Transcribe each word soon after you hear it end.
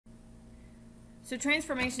So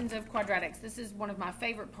transformations of quadratics. This is one of my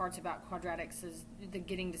favorite parts about quadratics, is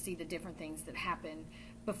getting to see the different things that happen.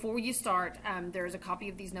 Before you start, there's a copy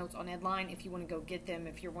of these notes on Edline if you want to go get them,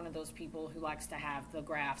 if you're one of those people who likes to have the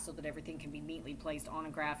graph so that everything can be neatly placed on a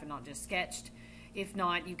graph and not just sketched. If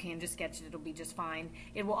not, you can just sketch it. It'll be just fine.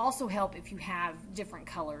 It will also help if you have different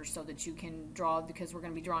colors so that you can draw, because we're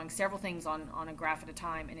going to be drawing several things on a graph at a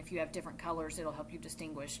time, and if you have different colors, it'll help you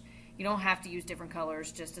distinguish. You don't have to use different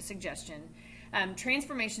colors, just a suggestion.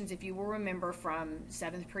 Transformations, if you will remember from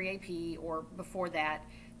 7th pre-AP or before that,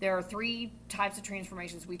 there are three types of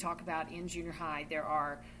transformations we talk about in junior high. There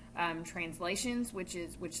are translations, which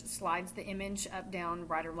slides the image up, down,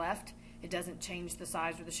 right, or left. It doesn't change the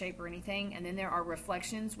size or the shape or anything. And then there are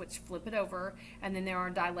reflections, which flip it over. And then there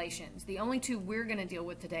are dilations. The only two we're going to deal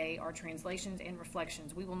with today are translations and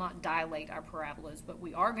reflections. We will not dilate our parabolas, but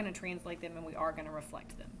we are going to translate them and we are going to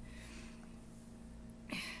reflect them.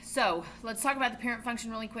 So let's talk about the parent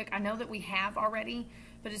function really quick. I know that we have already,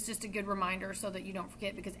 but it's just a good reminder so that you don't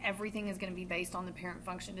forget, because everything is going to be based on the parent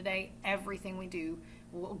function today. Everything we do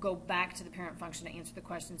will go back to the parent function to answer the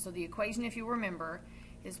question. So the equation, if you remember,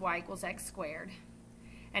 is y equals x squared.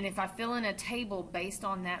 And if I fill in a table based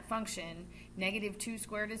on that function, negative 2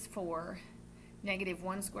 squared is 4, negative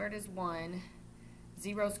 1 squared is 1,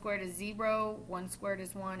 0 squared is 0, 1 squared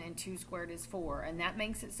is 1, and 2 squared is 4. And that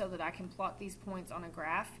makes it so that I can plot these points on a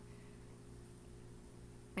graph.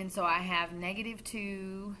 And so I have negative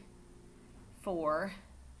 2, 4,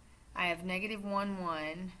 I have negative 1,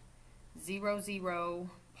 1, 0, 0,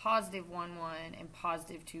 positive 1, 1, and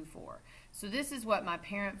positive 2, 4. So this is what my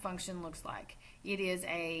parent function looks like. It is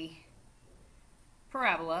a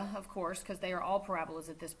parabola, of course, because they are all parabolas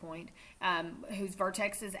at this point, whose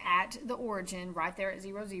vertex is at the origin, right there at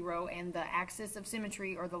 0, 0, and the axis of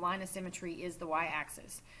symmetry, or the line of symmetry, is the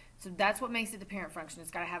y-axis. So that's what makes it the parent function.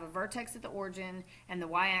 It's got to have a vertex at the origin, and the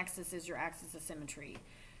y-axis is your axis of symmetry.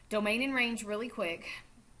 Domain and range, really quick.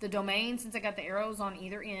 The domain, since I got the arrows on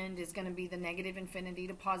either end, is going to be the negative infinity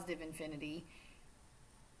to positive infinity.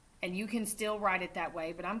 And you can still write it that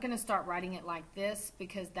way, but I'm going to start writing it like this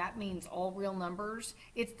because that means all real numbers.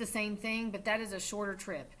 It's the same thing, but that is a shorter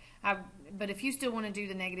trip. But if you still want to do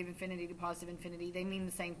the negative infinity to positive infinity, they mean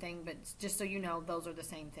the same thing, but just so you know, those are the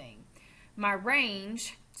same thing. My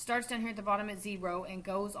range starts down here at the bottom at 0 and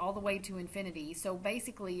goes all the way to infinity. So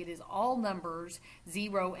basically it is all numbers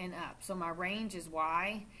 0 and up. So my range is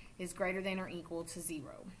y is greater than or equal to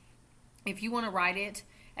 0. If you want to write it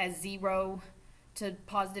as 0 to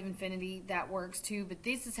positive infinity, that works too, but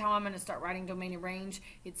this is how I'm going to start writing domain and range.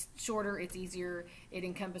 It's shorter, it's easier, it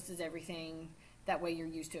encompasses everything. That way you're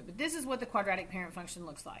used to it. But this is what the quadratic parent function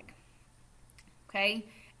looks like. Okay?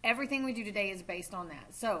 Everything we do today is based on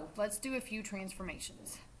that. So let's do a few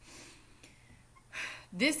transformations.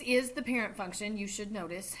 This is the parent function. You should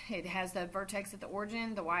notice it has the vertex at the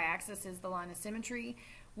origin. The y-axis is the line of symmetry.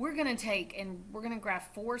 We're going to take and we're going to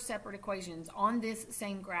graph 4 separate equations on this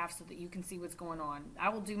same graph so that you can see what's going on. I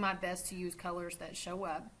will do my best to use colors that show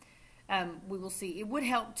up. We will see. It would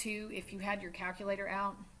help too if you had your calculator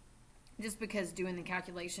out, just because doing the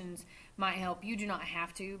calculations might help. You do not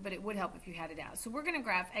have to, but it would help if you had it out. So we're going to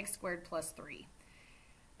graph x squared plus 3.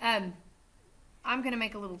 I'm going to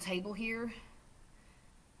make a little table here.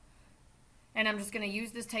 And I'm just going to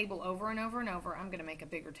use this table over and over and over. I'm going to make a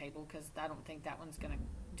bigger table because I don't think that one's going to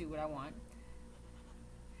do what I want.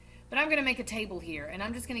 But I'm going to make a table here. And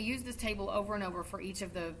I'm just going to use this table over and over for each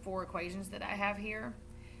of the 4 equations that I have here.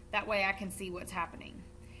 That way I can see what's happening.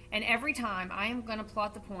 And every time I am going to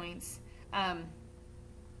plot the points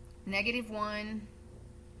negative 1,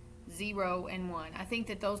 0, and 1. I think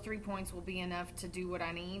that those 3 points will be enough to do what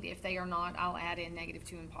I need. If they are not, I'll add in negative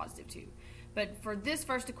 2 and positive 2. But for this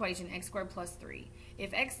first equation, x squared plus 3,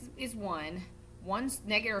 if x is 1,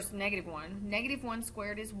 negative 1, negative 1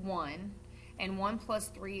 squared is 1, and 1 plus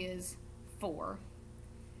 3 is 4.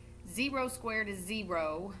 0 squared is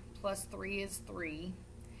 0, plus 3 is 3.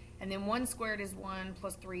 And then 1 squared is 1,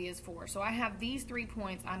 plus 3 is 4. So I have these 3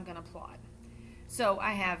 points I'm going to plot. So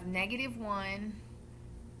I have negative 1,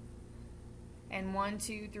 and 1,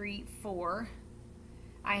 2, 3, 4.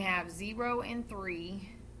 I have 0 and 3.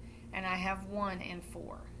 And I have 1 and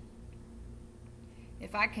 4.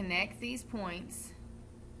 If I connect these points,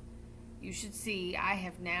 you should see I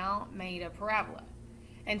have now made a parabola.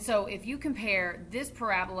 And so if you compare this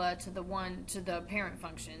parabola to the parent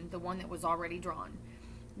function, the one that was already drawn,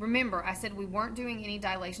 remember, I said we weren't doing any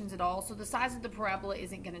dilations at all, so the size of the parabola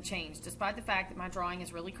isn't going to change. Despite the fact that my drawing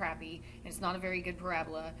is really crappy and it's not a very good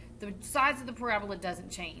parabola, the size of the parabola doesn't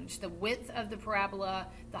change. The width of the parabola,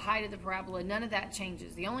 the height of the parabola, none of that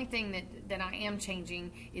changes. The only thing that I am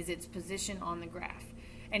changing is its position on the graph.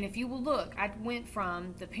 And if you will look, I went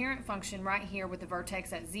from the parent function right here with the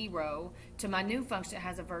vertex at 0 to my new function that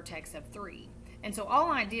has a vertex of 3. And so all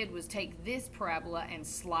I did was take this parabola and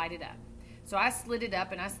slide it up. So I slid it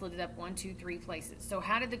up, and I slid it up 1, 2, 3 places. So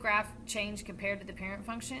how did the graph change compared to the parent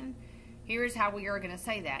function? Here's how we are going to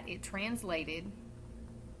say that. It translated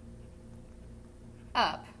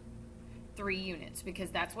up 3 units, because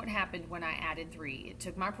that's what happened when I added 3. It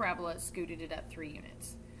took my parabola, scooted it up 3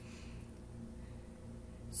 units.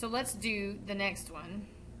 So let's do the next one.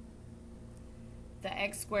 The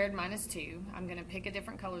x squared minus 2. I'm going to pick a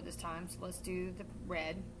different color this time, so let's do the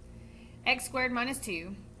red. X squared minus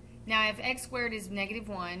 2. Now if x squared is negative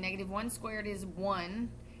 1 squared is 1,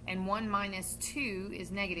 and 1 minus 2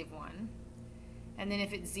 is negative 1. And then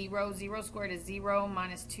if it's 0, 0 squared is 0,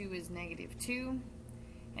 minus 2 is negative 2.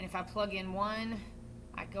 And if I plug in 1,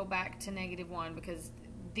 I go back to negative 1, because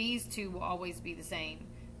these two will always be the same.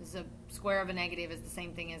 The square of a negative is the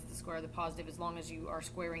same thing as the square of the positive, as long as you are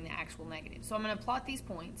squaring the actual negative. So I'm going to plot these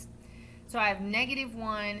points. So I have negative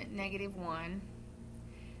 1,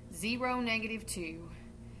 0, negative 2,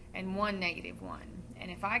 and 1, negative 1. And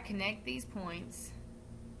if I connect these points,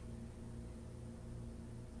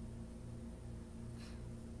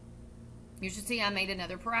 you should see I made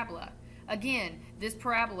another parabola. Again, this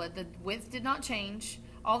parabola, the width did not change.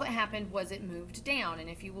 All that happened was it moved down. And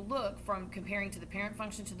if you will look, from comparing to the parent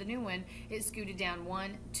function to the new one, it scooted down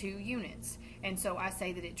 1, 2 units. And so I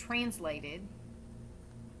say that it translated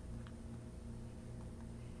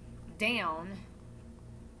down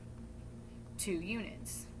 2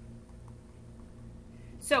 units.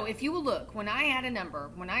 So if you will look, when I add a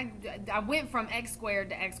number, when I went from x squared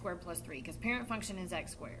to x squared plus 3, because parent function is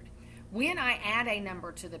x squared. When I add a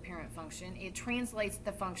number to the parent function, it translates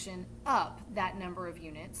the function up that number of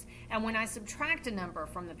units. And when I subtract a number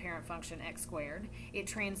from the parent function x squared, it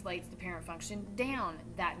translates the parent function down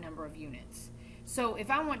that number of units. So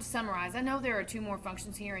if I want to summarize, I know there are 2 more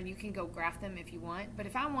functions here, and you can go graph them if you want, but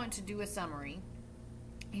if I want to do a summary,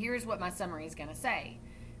 here's what my summary is going to say.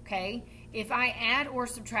 Okay, if I add or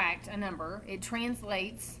subtract a number, it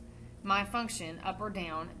translates my function up or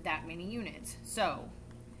down that many units. So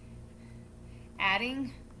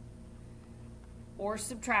adding or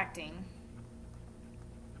subtracting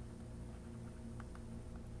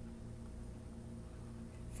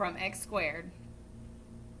from x squared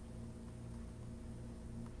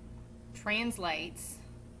translates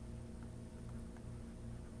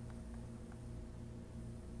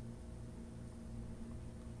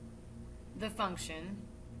the function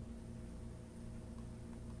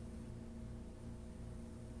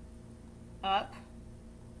up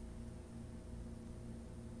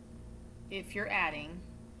if you're adding,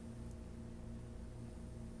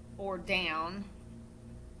 or down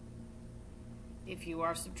if you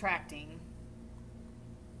are subtracting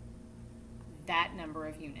that number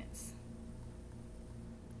of units.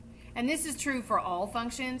 And this is true for all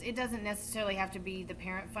functions. It doesn't necessarily have to be the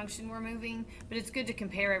parent function we're moving, but it's good to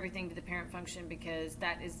compare everything to the parent function, because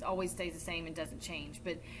that is always stays the same and doesn't change.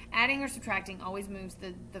 But adding or subtracting always moves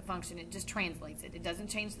the function. It just translates it. It doesn't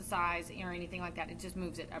change the size or anything like that. It just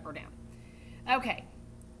moves it up or down. Okay,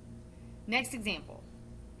 next example.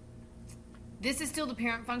 This is still the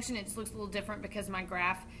parent function. It just looks a little different because my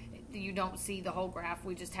graph, you don't see the whole graph.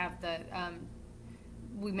 We just have the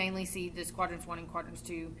we mainly see this quadrants 1 and quadrants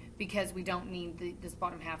 2, because we don't need this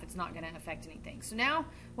bottom half. It's not going to affect anything. So now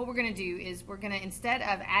what we're going to do is we're going to, instead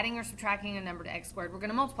of adding or subtracting a number to x squared, we're going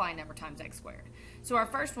to multiply a number times x squared. So our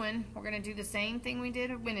first one, we're going to do the same thing we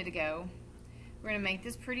did a minute ago. We're going to make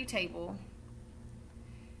this pretty table,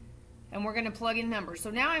 and we're going to plug in numbers. So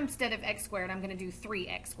now instead of x squared, I'm going to do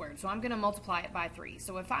 3x squared. So I'm going to multiply it by 3.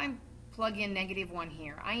 So if I plug in negative 1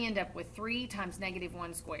 here, I end up with 3 times negative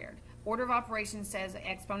 1 squared. Order of operations says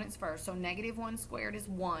exponents first, so negative 1 squared is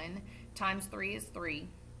 1, times 3 is 3.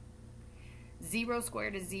 0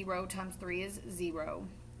 squared is 0, times 3 is 0.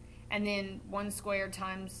 And then 1 squared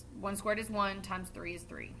is 1, times 3 is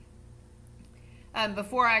 3.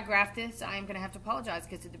 Before I graph this, I'm going to have to apologize,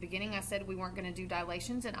 because at the beginning I said we weren't going to do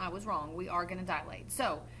dilations, and I was wrong. We are going to dilate.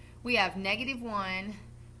 So we have negative 1,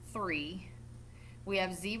 3. We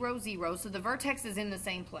have 0, 0. So the vertex is in the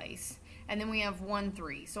same place. And then we have 1,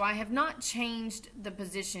 3. So I have not changed the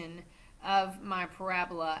position of my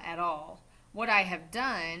parabola at all. What I have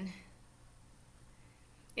done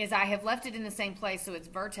is I have left it in the same place, so its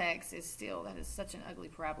vertex is still, that is such an ugly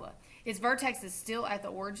parabola. Its vertex is still at the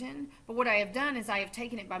origin, but what I have done is I have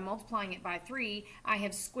taken it by multiplying it by 3, I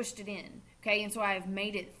have squished it in, okay, and so I have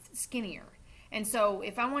made it skinnier. And so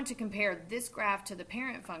if I want to compare this graph to the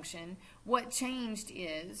parent function, what changed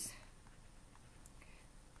is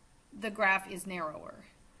the graph is narrower.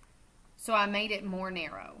 So I made it more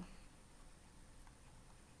narrow.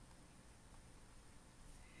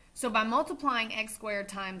 So by multiplying x squared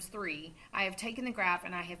times 3, I have taken the graph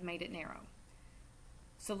and I have made it narrow.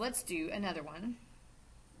 So let's do another one.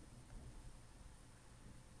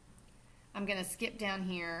 I'm going to skip down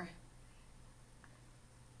here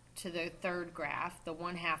to the third graph, the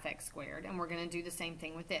 1/2 x squared, and we're going to do the same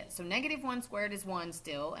thing with it. So negative 1 squared is 1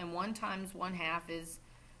 still, and 1 times 1/2 is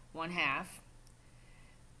 1/2.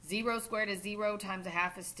 0 squared is 0 times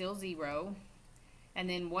 1/2 is still 0. And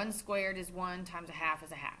then 1 squared is 1 times 1/2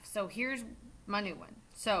 is 1/2. So here's my new one.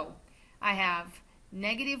 So I have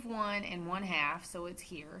negative 1 and 1/2, so it's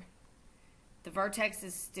here. The vertex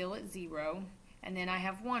is still at 0. And then I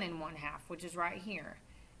have 1 and 1/2, which is right here.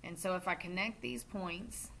 And so if I connect these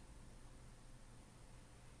points,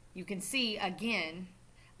 you can see, again,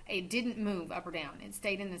 it didn't move up or down. It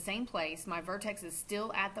stayed in the same place. My vertex is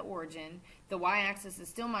still at the origin. The y-axis is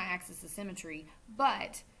still my axis of symmetry,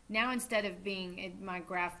 but now instead of being in my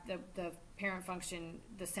graph, the parent function,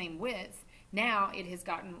 the same width, now it has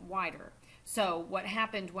gotten wider. So what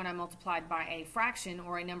happened when I multiplied by a fraction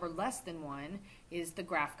or a number less than 1 is the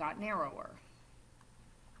graph got narrower.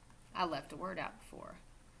 I left a word out before.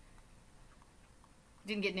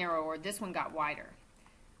 Didn't get narrower, this one got wider.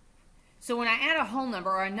 So when I add a whole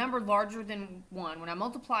number or a number larger than 1, when I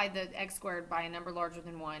multiply the x squared by a number larger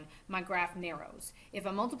than 1, my graph narrows. If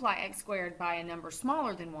I multiply x squared by a number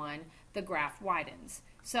smaller than 1, the graph widens.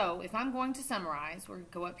 So if I'm going to summarize, we're going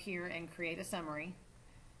to go up here and create a summary.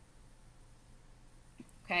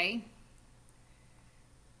 Okay?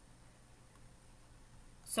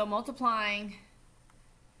 So multiplying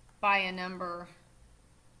by a number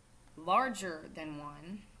larger than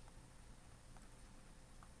 1,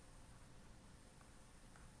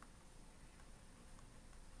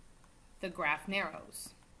 the graph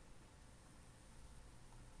narrows.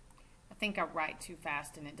 I think I write too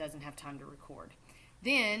fast and it doesn't have time to record.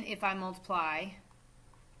 Then if I multiply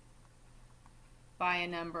by a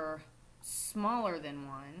number smaller than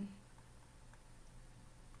 1,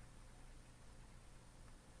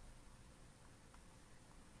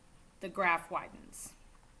 the graph widens.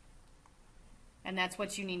 And that's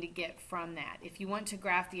what you need to get from that. If you want to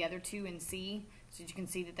graph the other two and see, so you can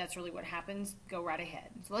see that that's really what happens, go right ahead.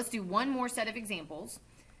 So let's do one more set of examples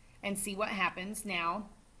and see what happens now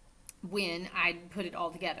when I put it all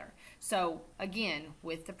together. So again,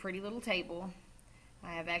 with the pretty little table,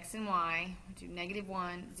 I have x and y, I do negative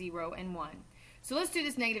 1, 0, and 1. So let's do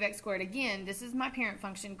this negative x squared again. This is my parent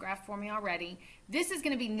function graph for me already. This is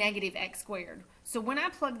going to be negative x squared. So when I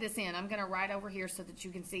plug this in, I'm going to write over here so that you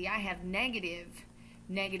can see I have negative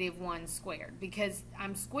 1 squared, because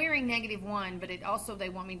I'm squaring negative 1, but it also, they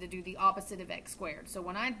want me to do the opposite of x squared. So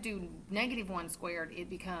when I do negative 1 squared, it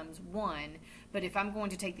becomes 1, but if I'm going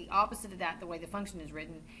to take the opposite of that, the way the function is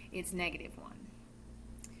written, it's negative 1.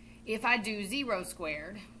 If I do 0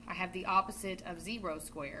 squared, I have the opposite of 0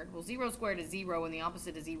 squared. Well, 0 squared is 0, and the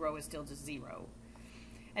opposite of 0 is still just 0.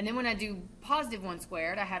 And then when I do positive 1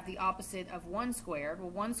 squared, I have the opposite of 1 squared.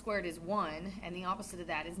 Well, 1 squared is 1, and the opposite of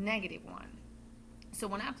that is negative 1. So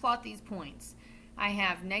when I plot these points, I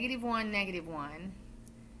have negative 1,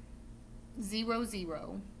 0,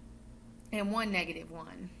 0, and 1, negative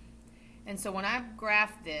 1. And so when I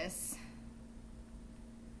graph this,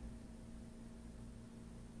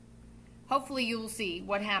 hopefully you will see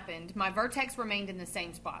what happened. My vertex remained in the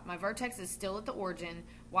same spot. My vertex is still at the origin.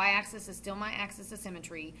 Y-axis is still my axis of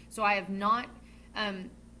symmetry. So I have not,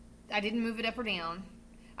 I didn't move it up or down.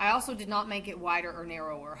 I also did not make it wider or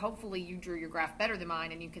narrower. Hopefully you drew your graph better than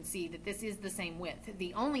mine and you can see that this is the same width.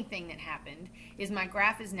 The only thing that happened is my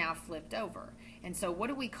graph is now flipped over. And so what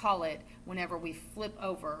do we call it whenever we flip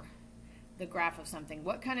over the graph of something?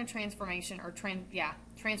 What kind of transformation or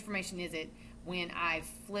transformation is it when I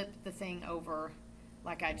flip the thing over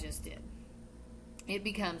like I just did? It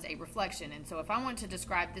becomes a reflection. And so if I want to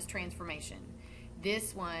describe this transformation,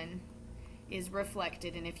 this one is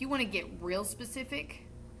reflected. And if you want to get real specific,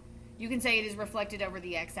 you can say it is reflected over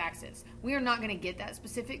the x-axis. We are not going to get that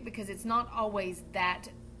specific because it's not always that.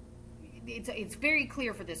 It's very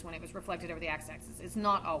clear for this one it was reflected over the x-axis. It's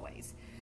not always.